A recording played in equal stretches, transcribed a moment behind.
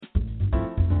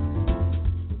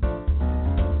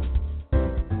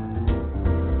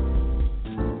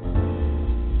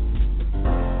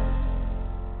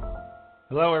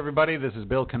Hello, everybody. This is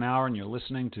Bill Knauer, and you're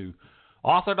listening to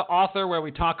Author to Author, where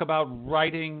we talk about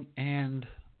writing and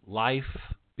life,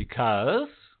 because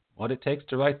what it takes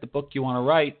to write the book you want to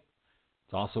write,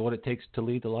 it's also what it takes to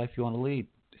lead the life you want to lead.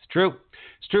 It's true.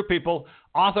 It's true, people.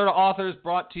 Author to Author is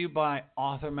brought to you by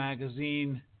Author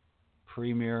Magazine,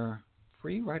 premier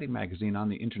free writing magazine on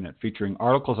the internet, featuring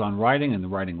articles on writing and the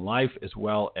writing life, as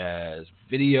well as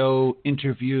video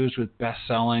interviews with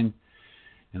best-selling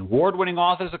and award-winning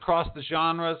authors across the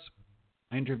genres.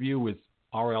 I interview with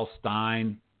R.L.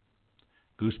 Stine,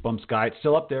 Goosebumps guy. It's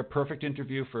still up there. Perfect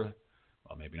interview for,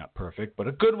 well, maybe not perfect, but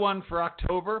a good one for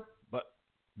October. But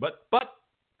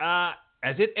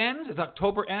as it ends, as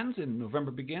October ends and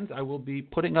November begins, I will be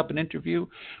putting up an interview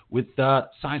with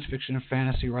science fiction and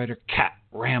fantasy writer Kat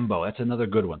Rambo. That's another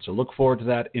good one. So look forward to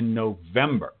that in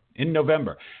November.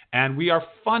 And we are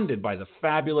funded by the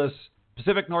fabulous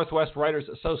Pacific Northwest Writers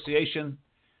Association.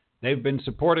 They've been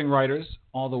supporting writers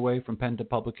all the way from pen to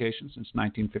publication since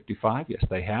 1955. Yes,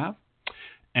 they have.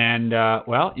 And,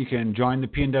 well, you can join the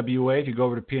PNWA if you go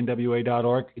over to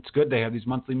pnwa.org. It's good. They have these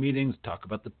monthly meetings, talk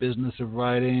about the business of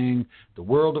writing, the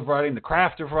world of writing, the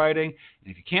craft of writing.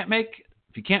 And if you can't make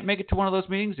it to one of those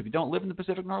meetings, if you don't live in the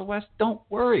Pacific Northwest, don't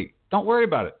worry. Don't worry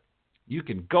about it. You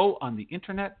can go on the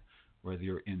internet, whether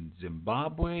you're in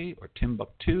Zimbabwe or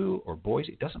Timbuktu or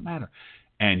Boise, it doesn't matter.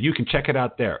 And you can check it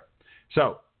out there.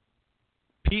 So,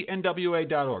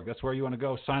 pnwa.org. That's where you want to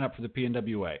go. Sign up for the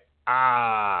PNWA.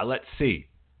 Let's see.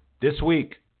 This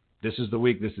week, this is the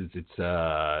week. It's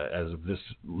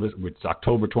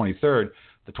October 23rd.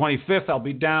 The 25th, I'll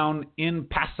be down in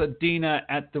Pasadena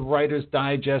at the Writer's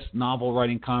Digest Novel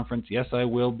Writing Conference. Yes, I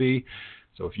will be.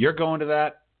 So if you're going to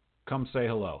that, come say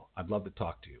hello. I'd love to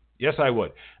talk to you. Yes, I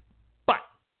would. But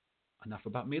enough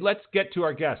about me. Let's get to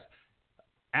our guest,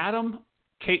 Adam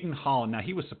Cayton-Holland. Now,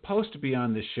 he was supposed to be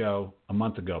on this show a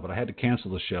month ago, but I had to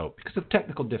cancel the show because of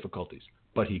technical difficulties.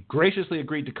 But he graciously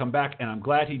agreed to come back, and I'm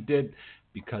glad he did,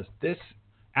 because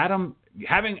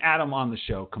having Adam on the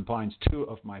show combines two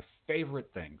of my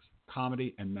favorite things,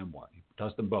 comedy and memoir. He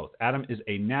does them both. Adam is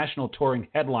a national touring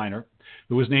headliner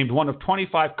who was named one of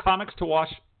 25 comics to watch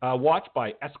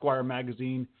by Esquire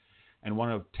magazine and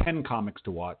one of 10 comics to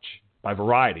watch by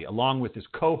Variety, along with his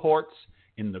cohorts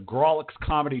in the Grawlix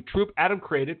comedy troupe. Adam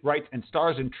created, writes, and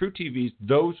stars in truTV's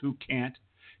Those Who Can't,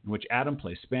 in which Adam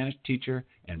plays Spanish teacher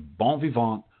and bon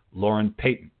vivant Loren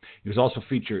Payton. He was also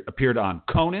appeared on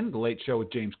Conan, The Late Show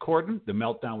with James Corden, The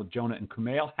Meltdown with Jonah and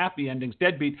Kumail, Happy Endings,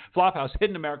 Deadbeat, Flophouse,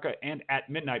 Hidden America, and At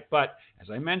Midnight. But, as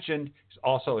I mentioned, he's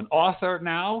also an author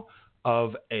now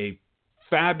of a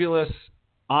fabulous,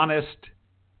 honest,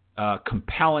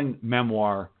 compelling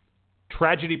memoir,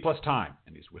 Tragedy Plus Time.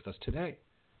 And he's with us today.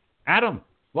 Adam,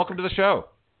 welcome to the show.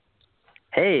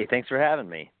 Hey, thanks for having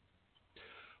me.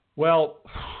 Well,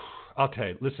 I'll tell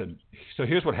you, listen, so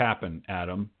here's what happened,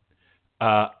 Adam.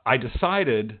 I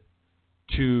decided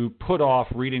to put off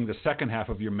reading the second half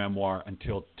of your memoir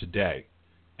until today.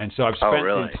 And so I've spent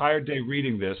the entire day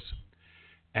reading this,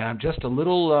 and I'm just a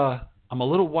little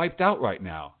wiped out right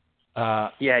now.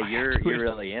 Yeah, you're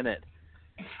really in it.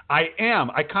 I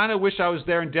am. I kind of wish I was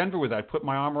there in Denver with it. I'd put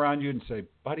my arm around you and say,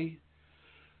 buddy,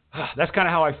 that's kind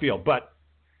of how I feel. But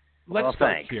let's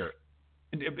start here.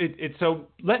 So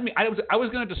let me. I was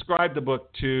going to describe the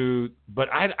book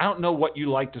but I don't know what you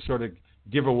like to sort of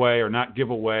give away or not give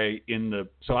away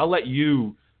So I'll let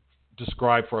you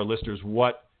describe for our listeners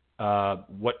what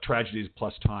Tragedies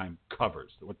Plus Time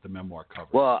covers, what the memoir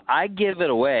covers. Well, I give it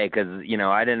away because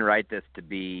I didn't write this to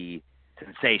be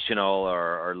sensational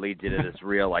or lead you to this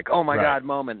real oh my God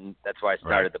moment. And that's why I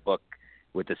started the book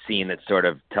with the scene that sort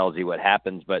of tells you what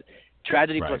happens. But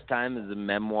Tragedy Plus Time is a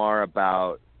memoir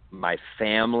about my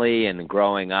family and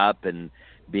growing up and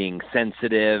being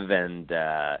sensitive and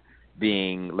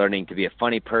learning to be a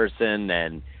funny person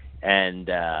and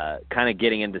kind of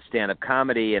getting into stand-up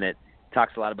comedy. And it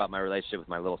talks a lot about my relationship with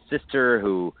my little sister,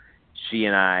 who she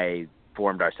and I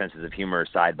formed our senses of humor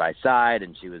side by side,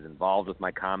 and she was involved with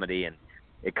my comedy. And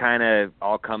it kind of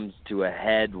all comes to a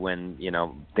head when,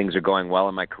 things are going well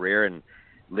in my career, and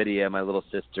Lydia, my little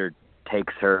sister,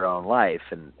 takes her own life.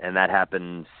 And that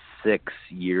happens 6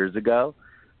 years ago,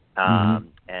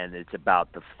 and it's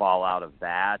about the fallout of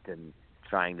that and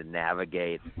trying to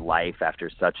navigate life after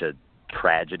such a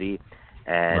tragedy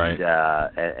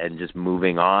and just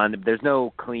moving on. There's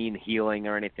no clean healing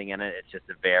or anything in it. It's just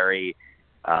a very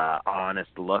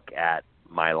honest look at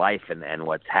my life and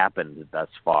what's happened thus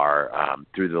far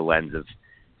through the lens of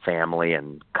family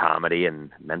and comedy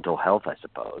and mental health, I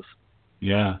suppose.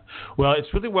 Yeah. Well,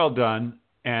 it's really well done.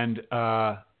 And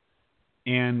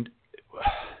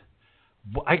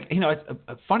It's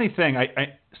a funny thing.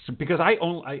 Because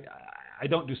I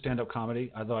don't do stand-up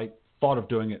comedy, although I thought of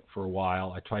doing it for a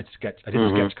while. I did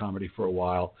sketch comedy for a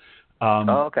while.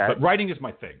 Okay. But writing is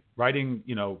my thing. Writing,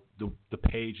 the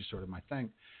page is sort of my thing.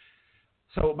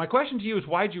 So my question to you is,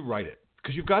 why did you write it?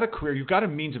 Because you've got a career, you've got a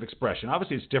means of expression.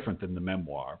 Obviously, it's different than the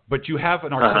memoir, but you have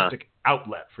an artistic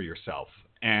outlet for yourself.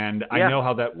 And I know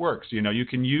how that works. You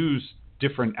can use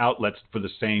different outlets for the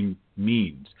same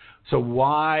means. So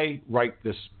why write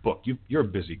this book? You're a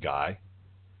busy guy.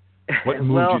 What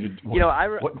moved you to...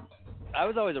 I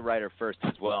was always a writer first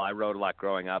as well. I wrote a lot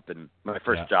growing up, and my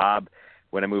first job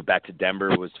when I moved back to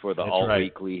Denver was for the Alt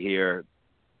Weekly here.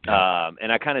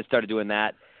 And I kind of started doing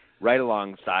that right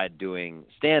alongside doing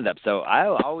stand-up. So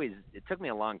it took me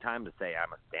a long time to say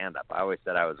I'm a stand-up. I always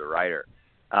said I was a writer.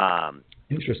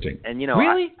 Interesting. And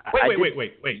really?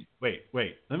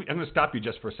 Wait. I'm going to stop you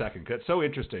just for a second, because it's so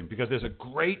interesting, because there's a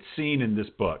great scene in this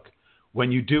book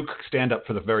when you do stand up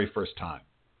for the very first time.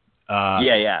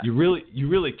 You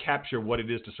really capture what it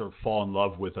is to sort of fall in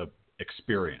love with a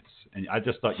experience, and I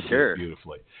just thought you did it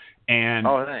beautifully. And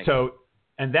thanks.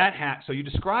 So you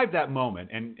describe that moment,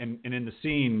 and in the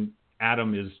scene,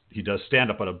 Adam he does stand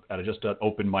up at just an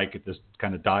open mic at this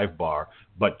kind of dive bar,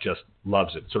 but just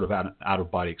loves it, sort of out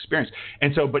of body experience.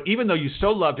 And so, but even though you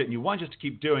so loved it and you wanted just to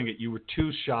keep doing it, you were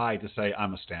too shy to say,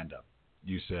 I'm a stand up.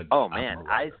 You said, oh man,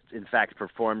 I in fact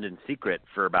performed in secret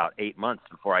for about 8 months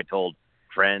before I told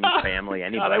friends, family,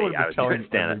 anybody. I was telling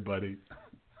everybody.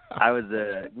 I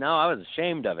was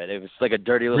ashamed of it. It was like a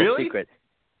dirty little secret.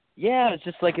 Yeah, it's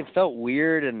just like it felt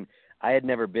weird, and I had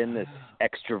never been this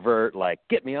extrovert, like,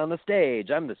 get me on the stage,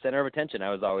 I'm the center of attention. I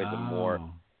was always a more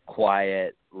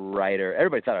quiet writer.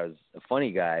 Everybody thought I was a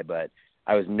funny guy, but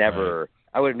I was never,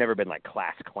 I would have never been like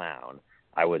class clown.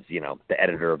 I was, the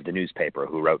editor of the newspaper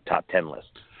who wrote top 10 lists.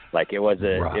 Like it was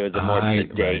a more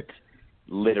sedate,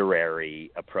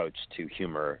 literary approach to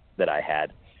humor that I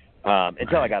had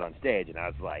until I got on stage, and I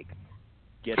was like,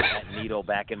 get that needle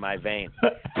back in my vein.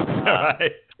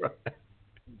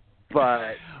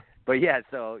 But yeah,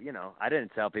 so, I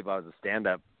didn't tell people I was a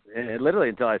stand-up literally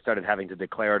until I started having to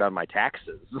declare it on my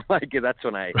taxes. Like, that's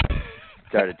when I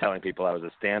started telling people I was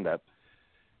a stand-up.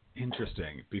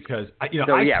 Interesting, because,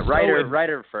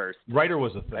 writer first. Writer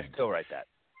was the thing. I still write that.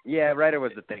 Yeah, writer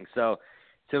was the thing. So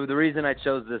the reason I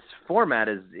chose this format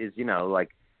is like,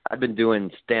 I've been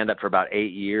doing stand-up for about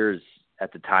 8 years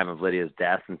at the time of Lydia's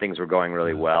death, and things were going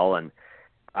really well, and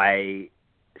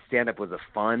stand-up was a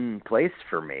fun place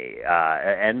for me,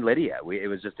 and Lydia. It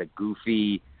was just a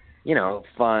goofy,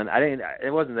 fun.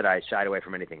 It wasn't that I shied away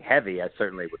from anything heavy. I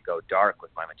certainly would go dark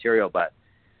with my material, but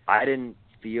I didn't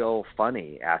feel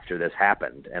funny after this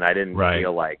happened, and I didn't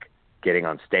feel like getting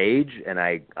on stage, and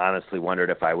I honestly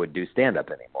wondered if I would do stand-up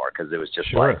anymore, because it was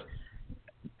just like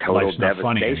total Life's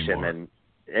devastation. And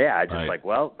I just like,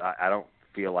 well, I don't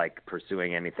feel like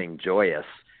pursuing anything joyous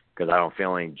because I don't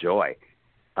feel any joy.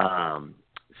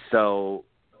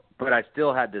 But I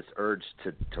still had this urge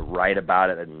to write about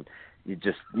it and you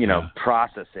just,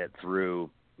 process it through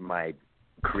my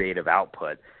creative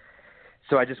output.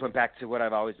 So I just went back to what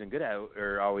I've always been good at,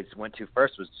 or always went to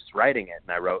first, was just writing it.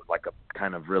 And I wrote like a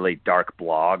kind of really dark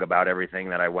blog about everything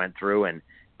that I went through. And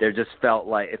there just felt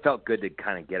good to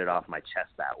kind of get it off my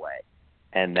chest that way.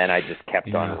 And then I just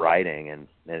kept on writing, and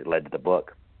it led to the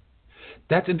book.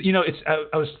 That's,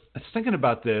 I was thinking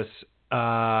about this,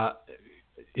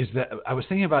 is that I was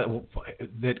thinking about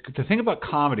that the thing about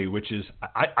comedy, which is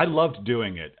I loved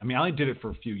doing it. I mean, I only did it for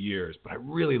a few years, but I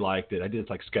really liked it. I did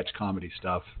like sketch comedy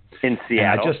stuff in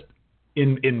Seattle.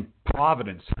 In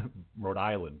Providence, Rhode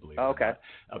Island, believe it. Okay.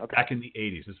 Back in the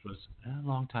 80s. This was a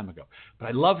long time ago, but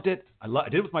I loved it. I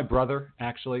did it with my brother,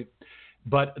 actually.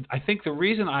 But I think the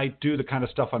reason I do the kind of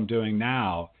stuff I'm doing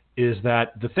now is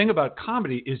that the thing about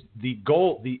comedy is the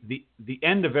goal, the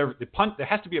end of every there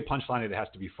has to be a punchline, and it has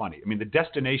to be funny. I mean, the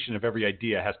destination of every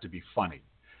idea has to be funny.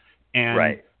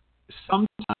 And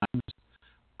sometimes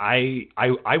I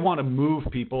want to move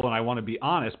people and I want to be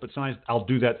honest, but sometimes I'll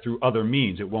do that through other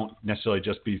means. It won't necessarily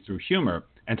just be through humor.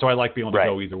 And so I like being able to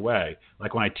go either way.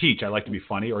 Like when I teach, I like to be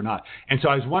funny or not. And so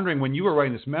I was wondering, when you were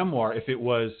writing this memoir, if it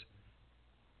was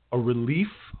a relief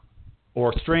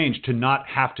or strange to not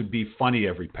have to be funny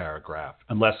every paragraph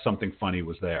unless something funny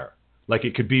was there. Like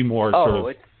it could be more sort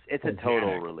of it's a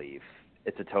total relief.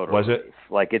 It's a total relief. Was it?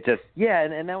 Like it just,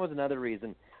 and that was another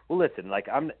reason. Well, listen, like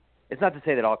it's not to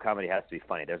say that all comedy has to be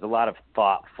funny. There's a lot of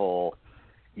thoughtful,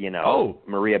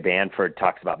 Maria Bamford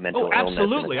talks about mental illness. Oh,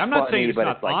 absolutely. I'm not saying it's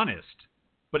not honest,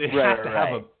 but it has to have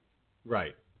a,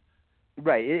 Right.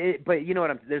 But you know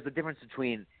what there's a difference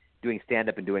between doing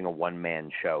stand-up and doing a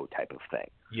one-man show type of thing.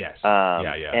 Yes.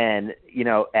 And,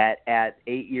 at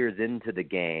 8 years into the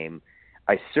game,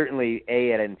 I certainly,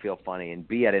 A, I didn't feel funny, and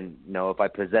B, I didn't know if I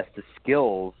possessed the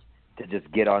skills to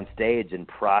just get on stage and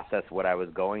process what I was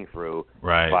going through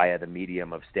via the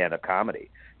medium of stand-up comedy.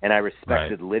 And I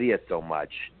respected Lydia so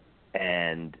much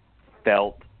and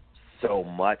felt so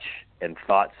much and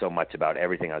thought so much about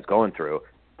everything I was going through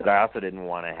that I also didn't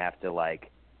want to have to,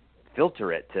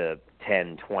 filter it to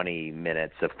 10, 20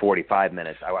 minutes of 45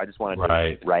 minutes. I just wanted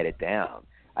to write it down.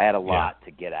 I had a lot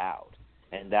to get out.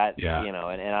 And that,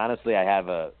 and honestly, I have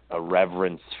a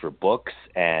reverence for books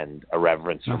and a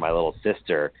reverence for my little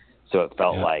sister. So it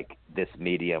felt like this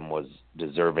medium was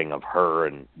deserving of her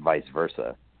and vice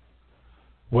versa.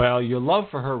 Well, your love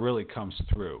for her really comes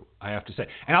through, I have to say.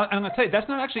 And I'm going to tell you, that's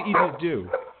not actually easy to do,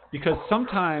 because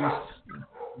sometimes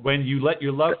when you let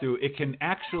your love through, it can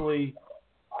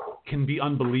be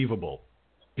unbelievable,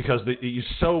 because you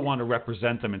so want to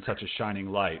represent them in such a shining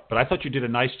light. But I thought you did a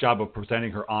nice job of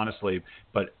presenting her honestly,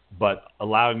 but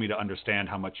allowing me to understand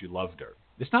how much you loved her.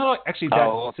 It's not actually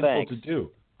that simple to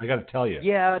do, I got to tell you.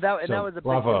 Yeah, that was a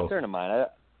big concern of mine.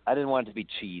 I didn't want it to be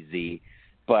cheesy,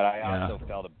 but I also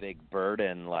felt a big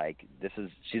burden.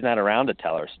 She's not around to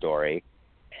tell her story,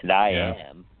 and I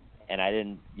am. And I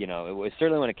didn't, it was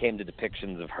certainly when it came to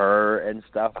depictions of her and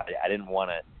stuff, I didn't want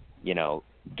to,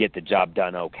 get the job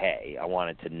done okay. I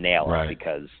wanted to nail it,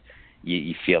 because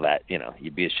you feel that,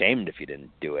 you'd be ashamed if you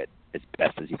didn't do it as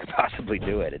best as you could possibly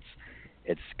do it.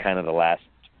 It's kind of the last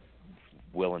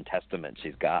will and testament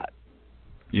she's got.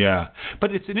 Yeah,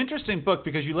 but it's an interesting book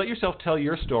because you let yourself tell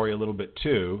your story a little bit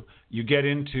too. You get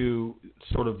into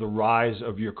sort of the rise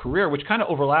of your career, which kind of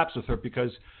overlaps with her,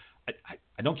 because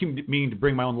I don't keep meaning to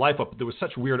bring my own life up, but there was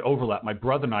such weird overlap. My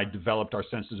brother and I developed our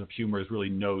senses of humor as really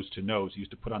nose to nose. He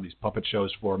used to put on these puppet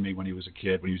shows for me when he was a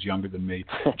kid, when he was younger than me,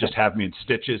 just have me in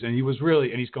stitches. And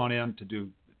he's gone in to do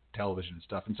television and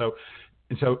stuff. And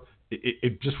so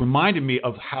it just reminded me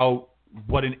of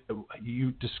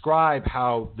you describe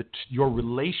how your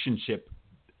relationship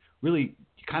really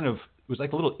kind of, it was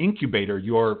like a little incubator,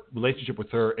 your relationship with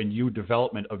her and you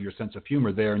development of your sense of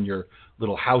humor there in your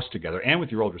little house together, and with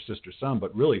your older sister's son,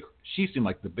 but really she seemed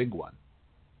like the big one.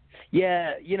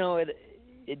 Yeah,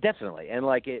 it definitely. And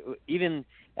even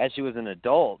as she was an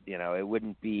adult, it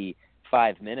wouldn't be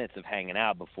 5 minutes of hanging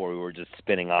out before we were just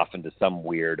spinning off into some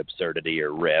weird absurdity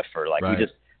or riff, or we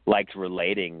just liked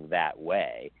relating that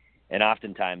way. And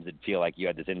oftentimes it'd feel like you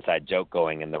had this inside joke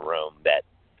going in the room that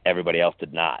everybody else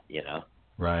did not,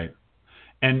 Right.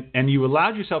 And you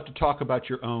allowed yourself to talk about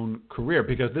your own career,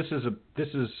 because this is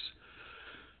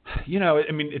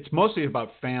it's mostly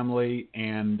about family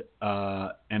and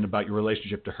about your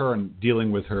relationship to her and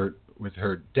dealing with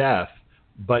her death,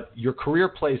 but your career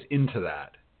plays into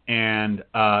that. And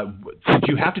did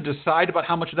you have to decide about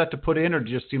how much of that to put in, or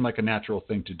did it just seem like a natural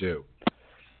thing to do?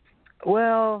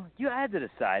 Well, I had to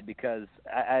decide, because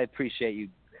I appreciate you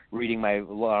reading my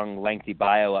long, lengthy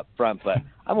bio up front, but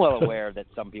I'm well aware that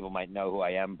some people might know who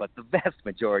I am, but the vast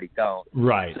majority don't.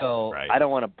 Right. So I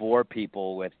don't want to bore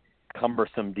people with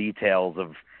cumbersome details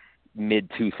of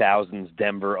mid-2000s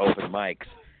Denver open mics,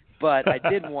 but I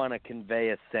did want to convey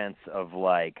a sense of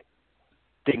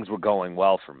things were going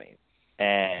well for me,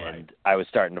 and I was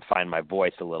starting to find my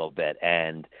voice a little bit,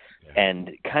 and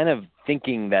kind of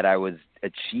thinking that I was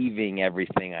achieving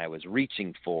everything I was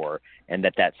reaching for, and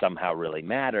that somehow really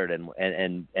mattered,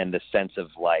 and the sense of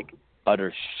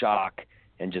utter shock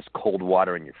and just cold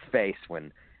water in your face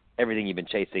when everything you've been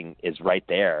chasing is right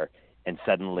there, and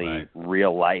suddenly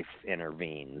real life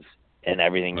intervenes and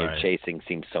everything you're chasing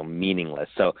seems so meaningless.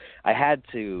 So I had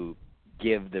to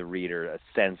give the reader a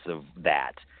sense of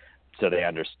that, so they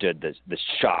understood the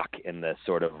shock and the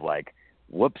sort of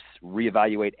whoops,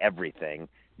 reevaluate everything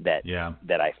that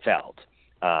I felt.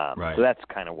 So that's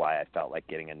kind of why I felt like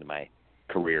getting into my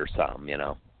career some,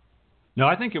 No,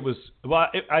 I think it was,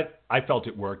 I felt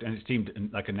it worked, and it seemed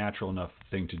like a natural enough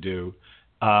thing to do.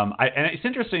 And it's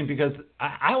interesting because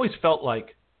I always felt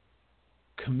like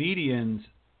comedians,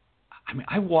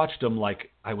 I watched them like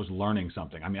I was learning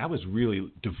something. I was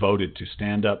really devoted to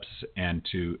stand-ups and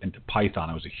to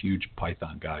Python. I was a huge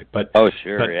Python guy. But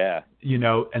yeah.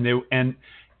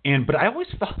 But I always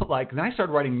felt like, then I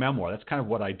started writing memoir. That's kind of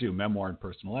what I do, memoir and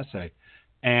personal essay.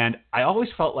 And I always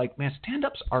felt like, man,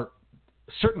 stand-ups are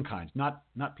certain kinds, not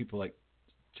people like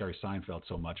Jerry Seinfeld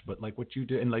so much, but like what you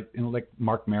do, and like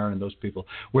Mark Maron and those people,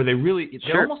 where they're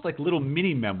almost like little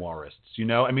mini memoirists,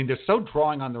 they're so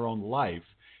drawing on their own life,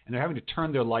 and they're having to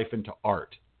turn their life into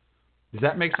art. Does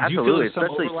that make sense? Absolutely. Do you feel there's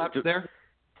some overlaps there?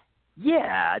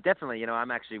 Yeah, definitely.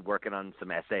 I'm actually working on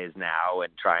some essays now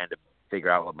and trying to figure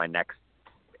out what my next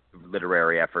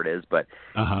literary effort is. But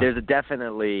there's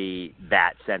definitely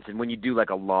that sense. And when you do like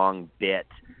a long bit,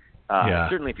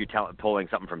 certainly if you're pulling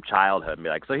something from childhood and be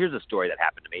like, so here's a story that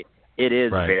happened to me, it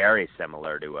is very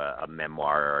similar to a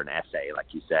memoir or an essay, like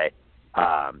you say.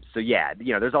 So yeah,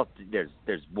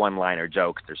 there's one-liner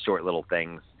jokes, there's short little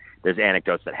things, there's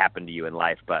anecdotes that happen to you in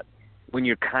life. But when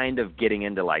you're kind of getting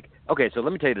into like, okay, so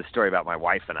let me tell you the story about my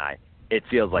wife and I, it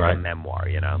feels like a memoir,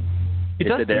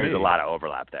 There's a lot of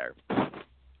overlap there.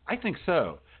 I think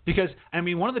so. Because, I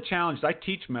mean, one of the challenges, I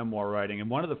teach memoir writing, and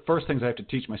one of the first things I have to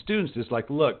teach my students is like,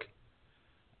 look,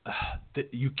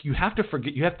 you have to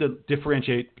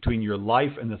differentiate between your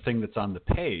life and the thing that's on the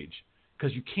page.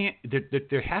 Because you can't,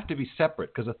 they have to be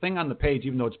separate. Because the thing on the page,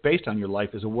 even though it's based on your life,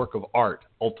 is a work of art,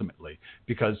 ultimately.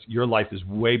 Because your life is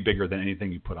way bigger than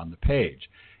anything you put on the page.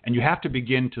 And you have to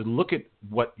begin to look at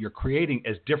what you're creating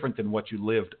as different than what you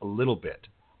lived a little bit.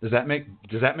 Does that make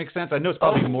sense? I know it's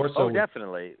probably more so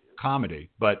definitely comedy,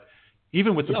 but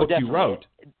even with the book definitely. You wrote.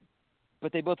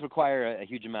 But they both require a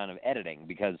huge amount of editing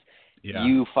because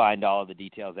you find all of the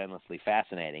details endlessly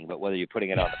fascinating. But whether you're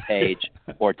putting it on the page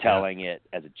or telling it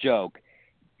as a joke,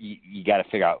 you got to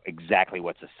figure out exactly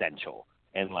what's essential.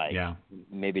 And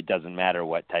maybe it doesn't matter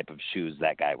what type of shoes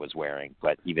that guy was wearing,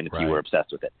 but even if you were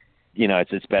obsessed with it,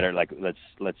 it's better. Like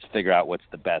let's figure out what's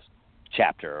the best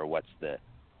chapter or what's the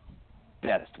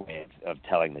best way of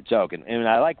telling the joke. And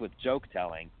I like with joke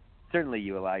telling, certainly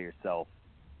you allow yourself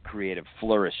creative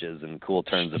flourishes and cool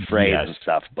turns of phrase and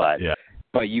stuff, but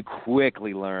you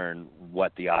quickly learn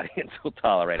what the audience will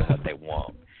tolerate and what they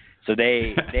won't. So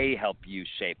they help you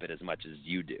shape it as much as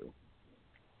you do.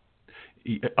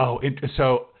 I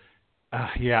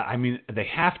mean, they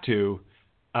have to,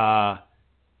 but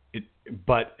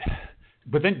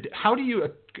then how do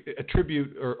you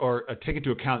attribute or take into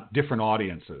account different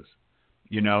audiences?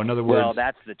 In other words... Well,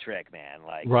 that's the trick, man.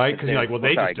 Right? Because you're like,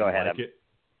 they just go ahead. like it.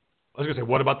 I was going to say,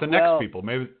 what about the next people?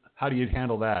 Maybe how do you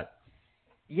handle that?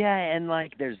 Yeah, and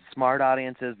there's smart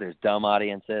audiences, there's dumb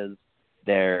audiences,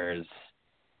 there's,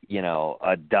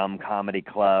 a dumb comedy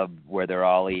club where they're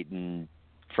all eating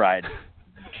fried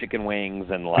chicken wings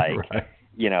and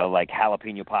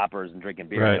jalapeno poppers and drinking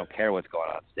beer. They don't care what's going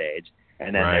on stage.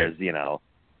 And then there's,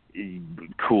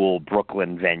 cool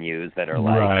Brooklyn venues that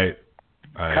are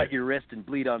cut your wrist and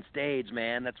bleed on stage,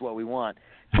 man. That's what we want.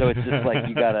 So it's just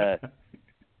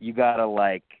you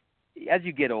gotta as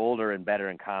you get older and better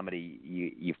in comedy,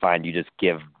 you find you just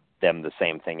give them the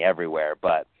same thing everywhere.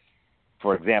 But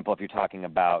for example, if you're talking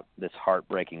about this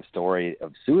heartbreaking story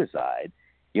of suicide,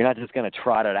 you're not just going to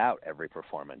trot it out every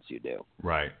performance you do.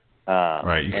 Right.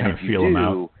 You kind of feel them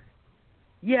out.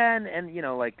 Yeah, and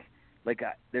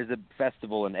there's a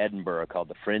festival in Edinburgh called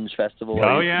the Fringe Festival. Oh,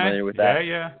 Are you familiar with that?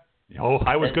 Yeah. Oh,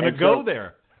 I was going to go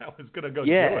there. I was going to go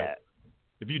do it.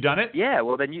 Have you done it? Yeah,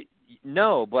 well then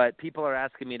no, but people are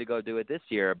asking me to go do it this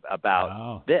year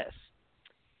about this.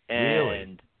 And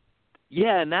really?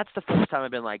 Yeah, and that's the first time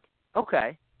I've been like,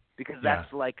 okay, because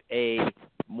that's like a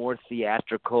more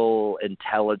theatrical,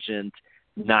 intelligent,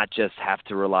 not just have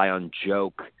to rely on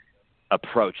joke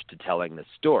approach to telling the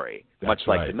story, much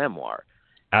like the memoir.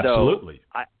 Absolutely.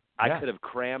 So I could have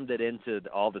crammed it into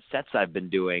all the sets I've been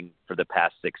doing for the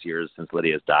past 6 years since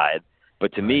Lydia's died.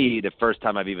 But to me, the first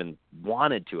time I've even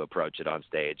wanted to approach it on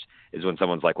stage is when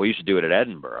someone's like, well, you should do it at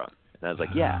Edinburgh. And I was like,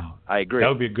 I agree. That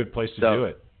would be a good place to do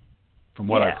it, from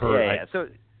what I've heard.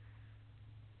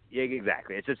 Yeah,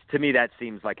 exactly. It's just, to me, that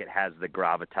seems like it has the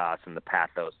gravitas and the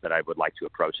pathos that I would like to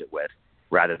approach it with,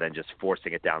 rather than just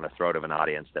forcing it down the throat of an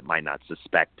audience that might not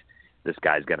suspect this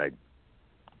guy's going to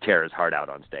tear his heart out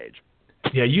on stage.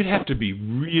 Yeah, you'd have to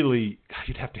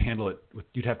handle it.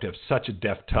 You'd have to have such a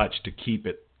deft touch to keep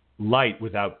it light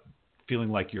without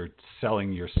feeling like you're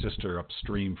selling your sister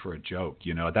upstream for a joke.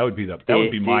 That would be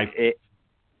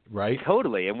right?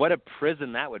 Totally. And what a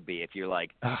prison that would be if you're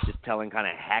just telling kind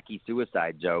of hacky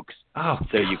suicide jokes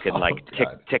you can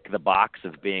tick the box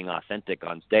of being authentic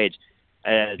on stage.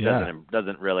 It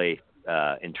doesn't really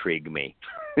intrigue me.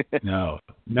 No.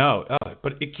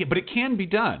 But it can be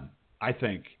done, I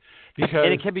think.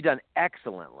 And it can be done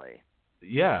excellently.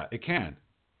 Yeah, it can.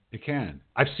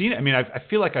 I've seen it. I mean, I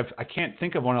feel like I can't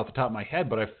think of one off the top of my head,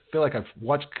 but I feel like I've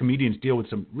watched comedians deal with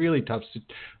some really tough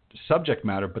subject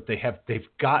matter, but they've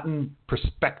gotten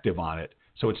perspective on it,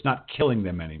 so it's not killing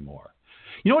them anymore.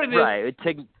 You know what it is? Right.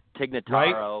 Tig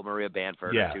Notaro, Maria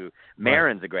Bamford, too.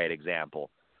 Maron's a great example.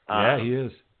 He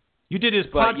is. You did his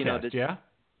podcast, yeah?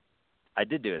 I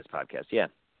did do his podcast, yeah.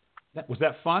 Was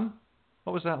that fun?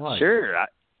 What was that like? Sure.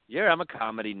 I'm a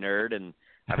comedy nerd, and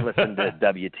I've listened to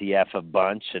WTF a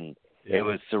bunch, and it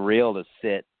was surreal to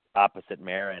sit opposite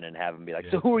Marin and have him be like,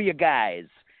 so who are you guys?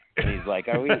 And he's like,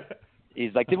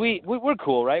 he's like, we're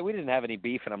cool, right? We didn't have any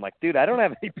beef. And I'm like, dude, I don't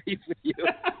have any beef with you.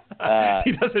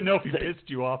 He doesn't know if he pissed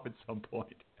you off at some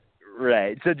point.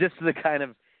 Right. So just the kind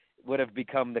of would have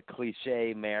become the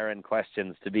cliche Marin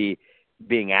questions to be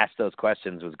being asked those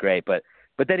questions was great. But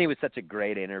then he was such a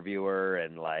great interviewer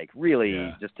and like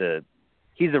really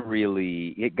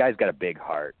guy's got a big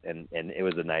heart and it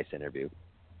was a nice interview.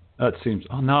 That seems.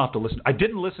 Oh, now I have to listen. I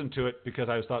didn't listen to it because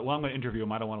I thought, well, I'm going to interview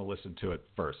him. I don't want to listen to it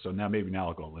first. So now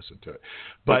I'll go and listen to it.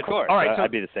 But of course, all right,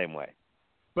 I'd be the same way.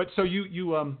 But so you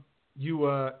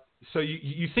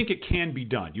think it can be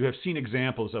done. You have seen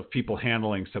examples of people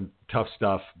handling some tough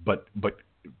stuff, but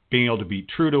being able to be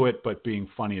true to it, but being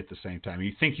funny at the same time.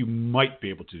 You think you might be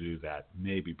able to do that,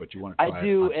 maybe, but you want to try I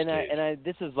do, it on stage. and I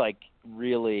this is like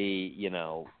really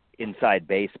inside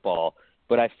baseball,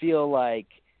 but I feel like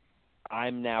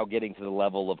I'm now getting to the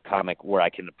level of comic where I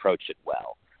can approach it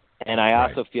well. And I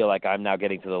also feel like I'm now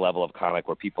getting to the level of comic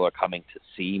where people are coming to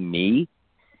see me,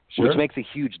 which makes a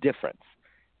huge difference.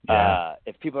 Yeah.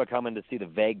 If people are coming to see the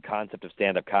vague concept of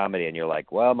stand-up comedy and you're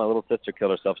like, well, my little sister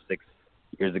killed herself 6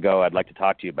 years ago, I'd like to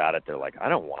talk to you about it. They're like, I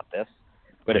don't want this.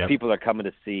 But if people are coming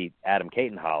to see Adam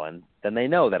Cayton-Holland, then they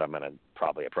know that I'm going to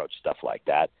probably approach stuff like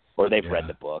that, or they've read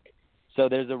the book. So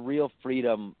there's a real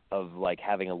freedom of like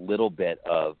having a little bit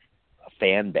of a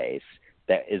fan base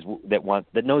that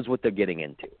knows what they're getting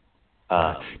into.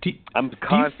 I'm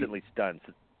constantly stunned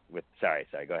with. Sorry,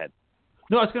 go ahead.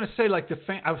 No, I was going to say like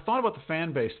I've thought about the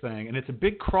fan base thing, and it's a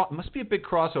big must be a big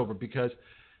crossover because,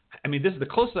 I mean, this is the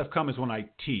closest I've come is when I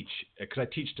teach, because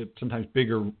I teach to sometimes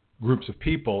bigger groups of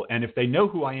people, and if they know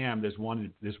who I am, there's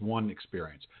one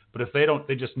experience. But if they don't,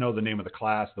 they just know the name of the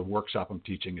class, the workshop I'm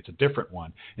teaching. It's a different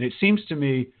one, and it seems to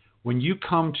me when you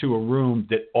come to a room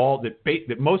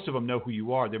that most of them know who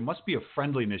you are, there must be a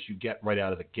friendliness you get right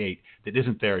out of the gate that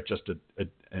isn't there at just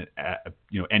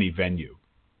any venue.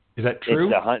 Is that true?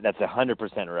 That's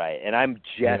 100% right, and I'm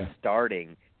just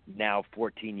starting now,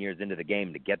 14 years into the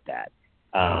game, to get that.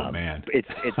 Oh man,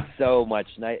 it's so much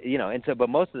nice, and so, but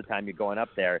most of the time you're going up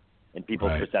there and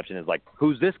people's perception is like,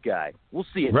 who's this guy? We'll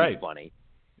see if he's funny.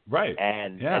 Right.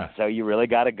 And so you really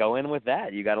got to go in with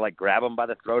that. You got to like grab them by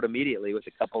the throat immediately with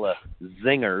a couple of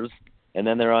zingers, and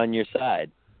then they're on your side.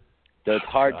 So it's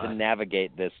hard to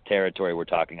navigate this territory we're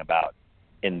talking about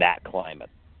in that climate.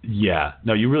 Yeah.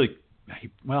 No, you really.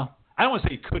 Well, I don't want to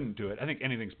say you couldn't do it. I think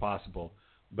anything's possible,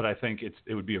 but I think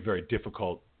it would be a very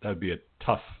difficult. That would be a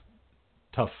tough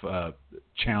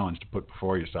challenge to put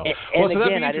before yourself. And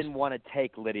again, I didn't want to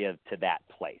take Lydia to that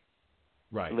place.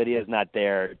 Right. Lydia's not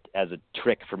there as a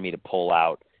trick for me to pull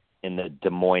out in the Des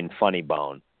Moines funny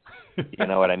bone. You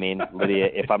know what I mean? Lydia,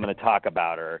 if I'm going to talk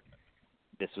about her,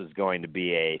 this was going to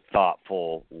be a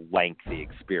thoughtful, lengthy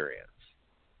experience.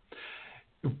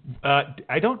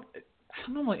 I don't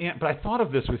know, but I thought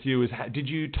of this with you. Did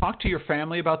you talk to your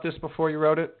family about this before you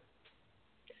wrote it?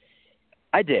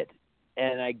 I did.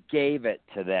 And I gave it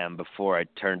to them before I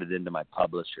turned it into my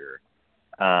publisher.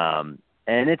 And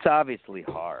it's obviously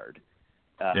hard.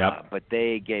 But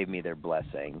they gave me their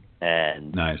blessing.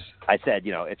 And nice. I said,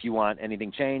 if you want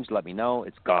anything changed, let me know.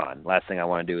 It's gone. Last thing I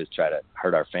want to do is try to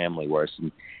hurt our family worse.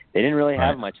 And they didn't really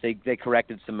have much. They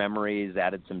corrected some memories,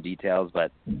 added some details,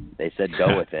 but they said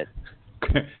go with it.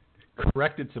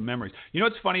 Corrected some memories. You know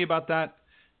what's funny about that?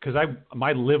 Because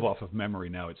I live off of memory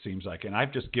now, it seems like, and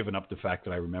I've just given up the fact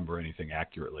that I remember anything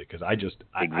accurately because I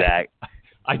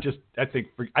think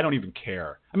I don't even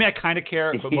care. I mean, I kind of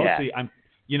care, but mostly I'm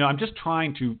just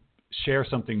trying to share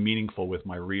something meaningful with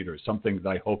my readers, something that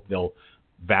I hope they'll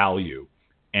value,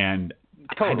 and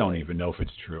totally. I don't even know if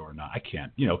it's true or not. I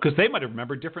can't, because they might have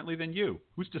remembered differently than you.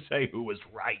 Who's to say who was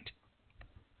right?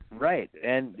 Right,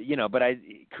 and but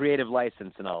creative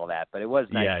license and all of that. But it was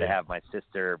nice to have my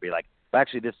sister be like, well,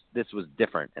 actually, this was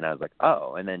different, and I was like,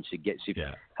 oh, and then she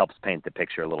helps paint the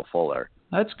picture a little fuller.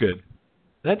 That's good.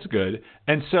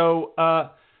 And so,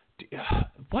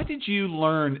 what did you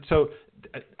learn? So,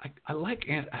 I like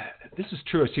this is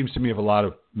true. It seems to me of a lot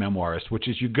of memoirists, which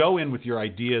is you go in with your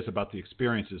ideas about the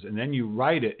experiences, and then you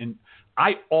write it. And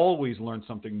I always learn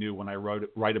something new when I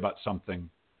write about something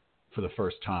for the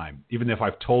first time, even if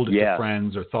I've told it to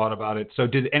friends or thought about it. So,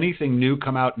 did anything new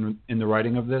come out in the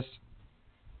writing of this?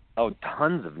 Oh,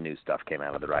 tons of new stuff came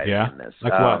out of the writing in this.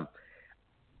 Like what?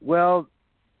 Well,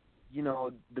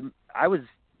 I was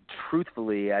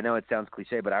truthfully, I know it sounds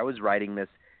cliche, but I was writing this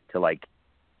to like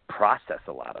process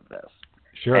a lot of this.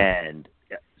 Sure. And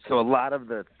so a lot of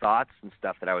the thoughts and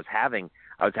stuff that I was having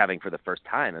for the first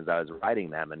time as I was writing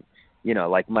them. And,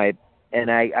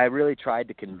 I really tried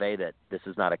to convey that this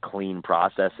is not a clean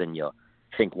process and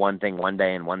think one thing one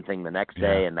day and one thing the next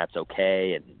day, and that's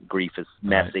okay, and grief is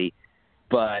messy.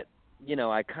 But, you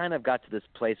know, I kind of got to this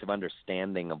place of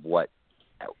understanding of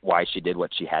why she did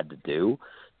what she had to do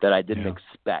that I didn't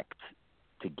expect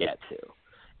to get to.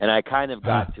 And I kind of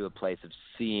got to a place of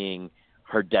seeing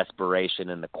her desperation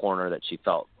in the corner that she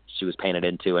felt she was painted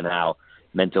into, and how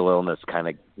mental illness kind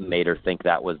of made her think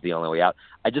that was the only way out.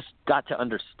 I just got to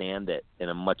understand it in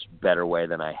a much better way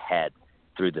than I had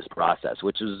through this process,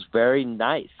 which was very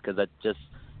nice, because it just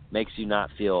makes you not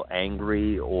feel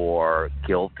angry or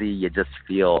guilty. You just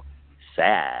feel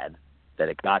sad that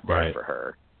it got there for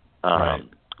her.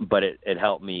 But it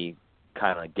helped me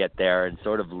kind of get there and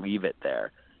sort of leave it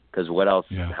there, because what else,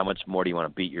 how much more do you want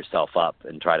to beat yourself up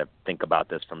and try to think about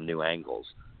this from new angles?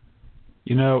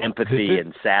 You know, empathy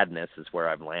and sadness is where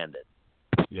I've landed.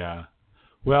 Yeah.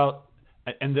 Well,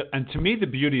 and to me, the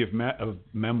beauty of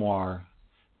memoir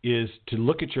is to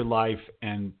look at your life,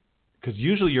 and because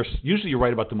usually you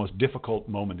write about the most difficult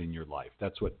moment in your life.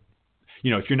 That's what,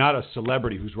 you know, if you're not a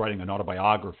celebrity who's writing an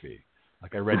autobiography,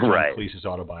 like I read John Cleese's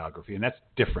autobiography, and that's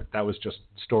different. That was just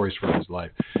stories from his life.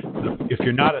 If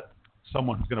you're not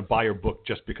someone who's going to buy your book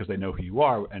just because they know who you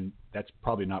are, and that's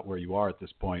probably not where you are at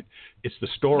this point, it's the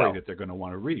story that they're going to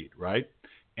want to read, right?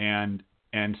 And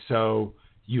so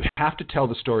you have to tell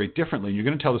the story differently. You're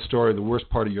going to tell the story of the worst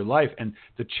part of your life, and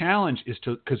the challenge is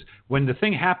because when the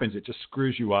thing happens, it just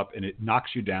screws you up and it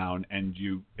knocks you down, and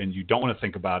you don't want to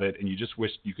think about it, and you just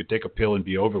wish you could take a pill and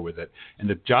be over with it. And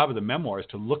the job of the memoir is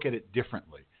to look at it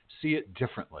differently, see it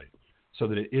differently, so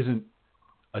that it isn't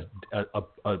a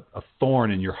thorn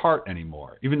in your heart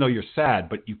anymore, even though you're sad,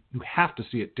 but you have to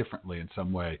see it differently in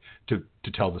some way to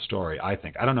tell the story, I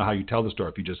think. I don't know how you tell the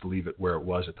story if you just leave it where it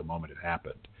was at the moment it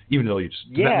happened, even though does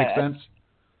that make sense?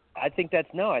 I think that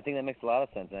makes a lot of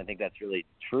sense, and I think that's really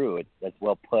true. That's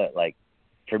well put. Like,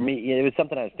 for me, it was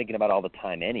something I was thinking about all the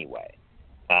time anyway,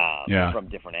 from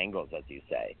different angles, as you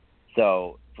say.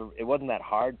 So it wasn't that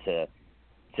hard to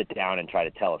sit down and try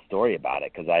to tell a story about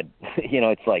it, because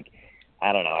it's like,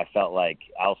 I don't know. I felt like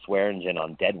Al Swearingen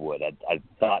on Deadwood. I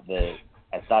thought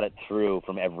it through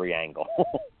from every angle.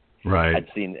 Right. I'd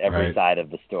seen every side of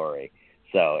the story,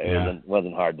 so it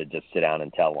wasn't hard to just sit down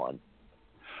and tell one.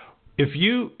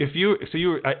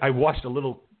 I watched a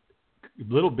little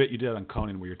bit you did on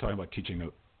Conan where you're talking about teaching a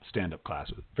stand-up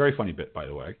class. Very funny bit, by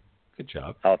the way. Good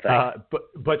job. Oh, thanks.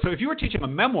 But so if you were teaching a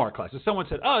memoir class, if someone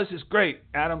said, "Oh, this is great,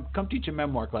 Adam, come teach a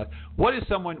memoir class," what's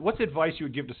advice you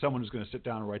would give to someone who's going to sit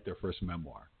down and write their first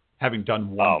memoir, having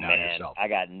done one yourself? I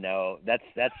got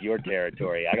that's your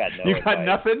territory. I got no You got advice.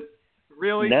 Nothing?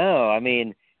 Really? No, I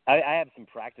mean, I have some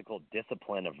practical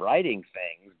discipline of writing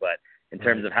things, but in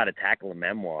terms of how to tackle a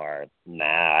memoir,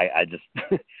 I just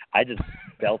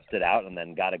belched it out and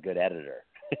then got a good editor.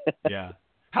 Yeah.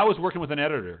 How was working with an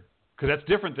editor? Because that's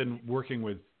different than working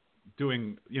with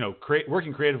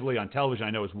working creatively on television.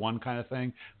 I know is one kind of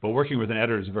thing, but working with an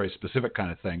editor is a very specific kind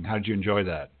of thing. How did you enjoy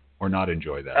that, or not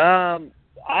enjoy that?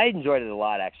 I enjoyed it a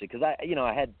lot, actually, because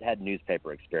I had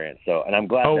newspaper experience. So, and I'm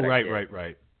glad. Oh, that right, I did,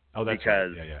 right. Oh, that's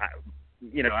because right.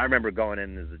 Yeah. I remember going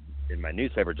in my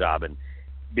newspaper job and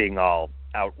being all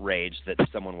outraged that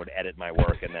someone would edit my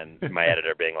work, and then my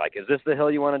editor being like, "Is this the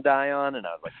hill you want to die on?" And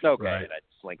I was like, "Okay," and I'd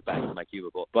slink back to my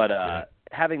cubicle. But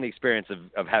having the experience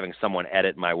of having someone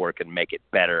edit my work and make it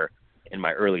better in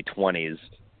my early 20s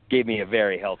gave me a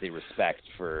very healthy respect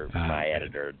for my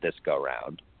editor this go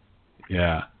round.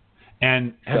 Yeah.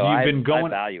 And have you been going? I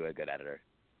value a good editor.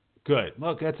 Good.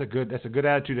 Look, that's a good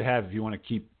attitude to have if you want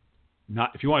to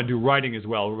if you want to do writing as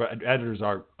well. Editors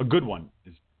are a good one.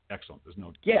 Is excellent. There's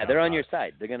no. Yeah, they're on your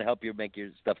side. They're going to help you make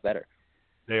your stuff better.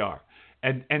 They are.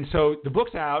 And so the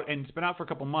book's out, and it's been out for a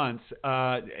couple months.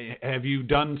 Have you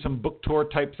done some book tour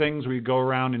type things where you go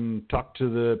around and talk to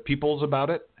the peoples about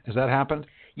it? Has that happened?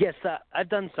 Yes, I've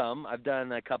done some. I've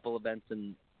done a couple events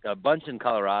a bunch in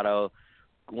Colorado,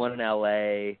 one in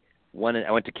LA,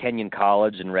 I went to Kenyon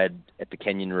College and read at the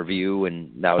Kenyon Review,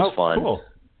 and that was fun.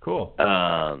 Cool.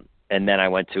 And then I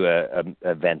went to an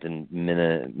event in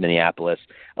Minneapolis.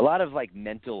 A lot of like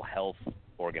mental health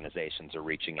organizations are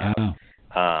reaching out.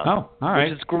 All right.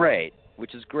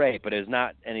 Which is great, but it was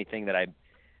not anything that I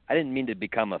didn't mean to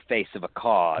become a face of a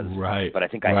cause. Right. But I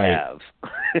think I have.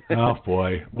 Oh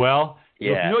boy. Well,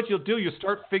 yeah. You know what you'll do? You'll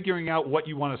start figuring out what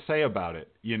you want to say about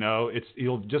it.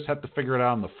 You'll just have to figure it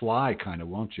out on the fly, kind of,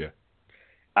 won't you?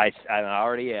 I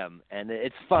already am, and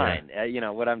it's fine. Yeah.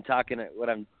 What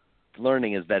I'm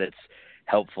learning is that it's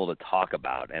helpful to talk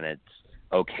about, and it's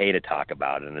okay to talk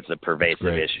about, and it's a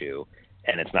pervasive issue,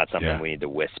 and it's not something we need to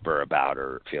whisper about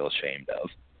or feel ashamed of.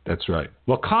 That's right.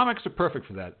 Well, comics are perfect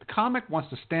for that. The comic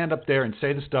wants to stand up there and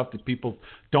say the stuff that people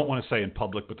don't want to say in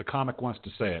public, but the comic wants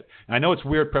to say it. And I know it's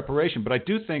weird preparation, but I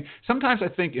do think, sometimes I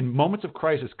think in moments of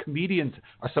crisis, comedians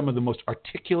are some of the most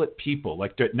articulate people.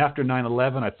 Like after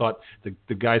 9/11, I thought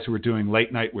the guys who were doing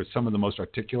late night were some of the most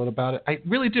articulate about it. I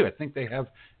really do. I think they have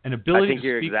an ability to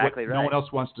speak exactly what no one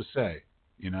else wants to say,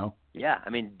 you know? Yeah, I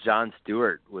mean, Jon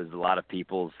Stewart was a lot of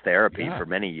people's therapy for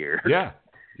many years. Yeah.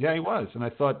 Yeah, he was, and I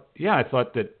thought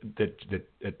that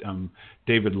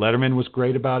David Letterman was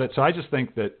great about it. So I just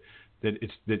think that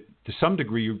to some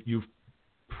degree you've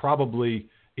probably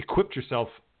equipped yourself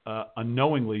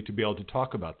unknowingly to be able to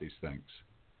talk about these things.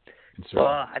 Well,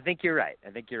 I think you're right.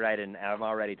 And I'm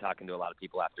already talking to a lot of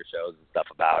people after shows and stuff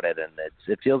about it, and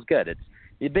it feels good. It's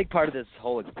a big part of this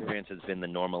whole experience has been the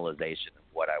normalization of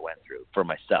what I went through for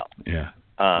myself. Yeah.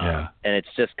 And it's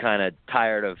just kind of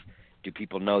tired of, do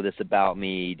people know this about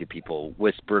me? Do people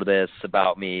whisper this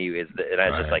about me? And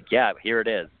I was just like, yeah, here it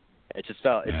is. It just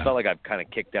felt like I've kind of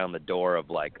kicked down the door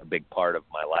of like a big part of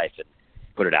my life and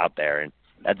put it out there. And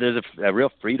there's a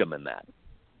real freedom in that.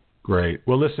 Great.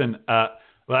 Well, listen,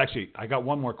 actually, I got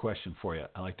one more question for you.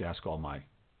 I like to ask all my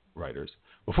writers.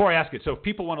 Before I ask it, so if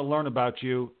people want to learn about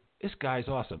you, this guy's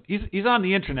awesome. He's on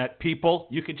the internet, people.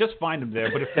 You can just find him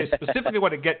there. But if they specifically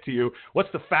want to get to you,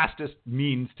 what's the fastest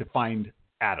means to find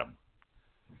Adam?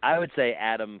 I would say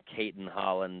Adam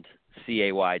Cayton-Holland,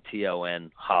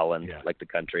 Cayton Holland, like the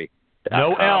country.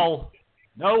 No L.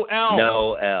 No L.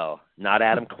 No L. Not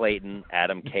Adam Clayton,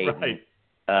 Adam Cayton.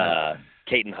 Right.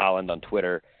 Cayton-Holland on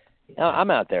Twitter. I'm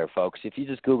out there, folks. If you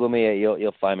just Google me,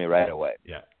 you'll find me right away.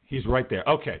 Yeah, he's right there.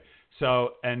 Okay.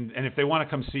 So, and if they want to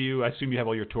come see you, I assume you have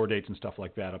all your tour dates and stuff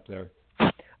like that up there.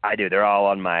 I do. They're all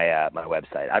on my my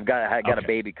website. I got a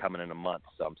baby coming in a month,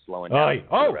 so I'm slowing down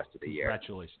for the rest of the year.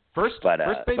 Congratulations! First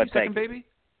baby, second baby.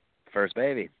 First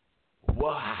baby.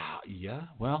 Wow. Yeah.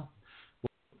 Well,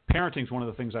 parenting's one of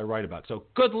the things I write about. So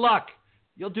good luck.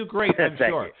 You'll do great, I'm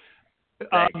sure.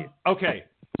 Thank you. Okay.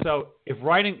 So if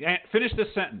writing, finish this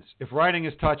sentence. If writing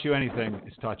has taught you anything,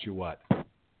 it's taught you what?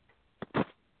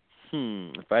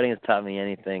 If writing has taught me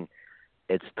anything,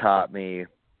 it's taught me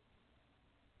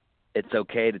it's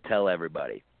okay to tell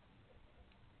everybody.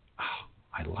 Oh,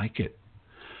 I like it.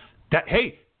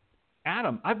 Hey,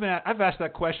 Adam, I've asked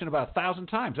that question about 1,000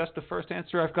 times. That's the first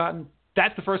answer I've gotten.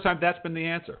 That's the first time that's been the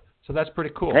answer. So that's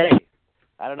pretty cool. Hey,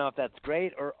 I don't know if that's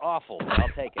great or awful, but I'll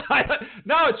take it.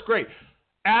 No, it's great.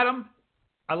 Adam,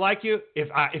 I like you.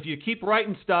 If you keep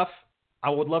writing stuff, I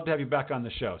would love to have you back on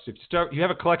the show. So if you have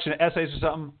a collection of essays or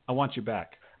something, I want you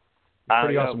back.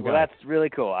 Pretty awesome guy. Well, that's really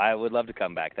cool. I would love to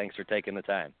come back. Thanks for taking the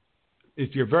time.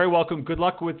 You're very welcome. Good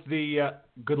luck with the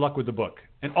book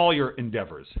and all your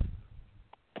endeavors.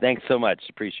 Thanks so much.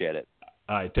 Appreciate it.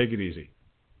 All right, take it easy.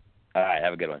 All right,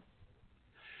 have a good one.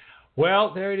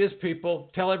 Well, there it is, people.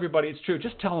 Tell everybody it's true.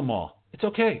 Just tell them all. It's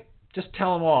okay. Just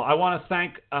tell them all. I want to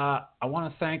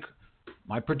thank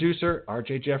my producer,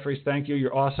 R.J. Jeffries. Thank you.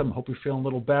 You're awesome. Hope you're feeling a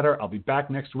little better. I'll be back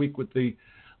next week with the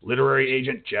literary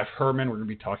agent, Jeff Herman. We're going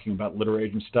to be talking about literary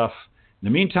agent stuff. In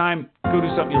the meantime, go do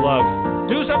something you love.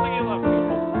 Do something you love,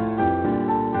 people.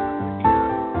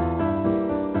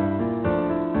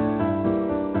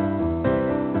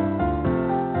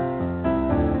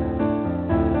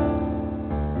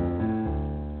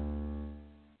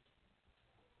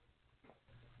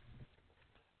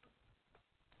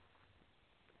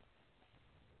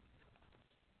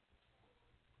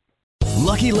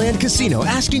 Lucky Land Casino,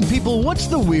 asking people, what's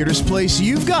the weirdest place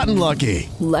you've gotten lucky?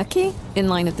 Lucky? In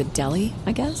line at the deli,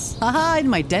 I guess? Aha, in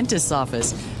my dentist's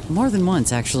office. More than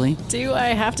once, actually. Do I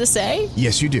have to say?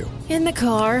 Yes, you do. In the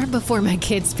car before my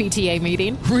kids' PTA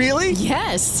meeting. Really?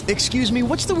 Yes. Excuse me,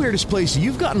 what's the weirdest place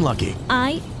you've gotten lucky?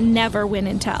 I never win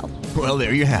and tell. Well,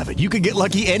 there you have it. You can get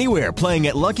lucky anywhere, playing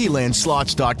at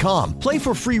LuckyLandSlots.com. Play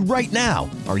for free right now.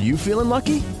 Are you feeling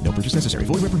lucky? No purchase necessary.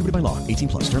 Void where prohibited by law.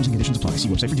 18+. Terms and conditions apply. See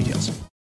website for details.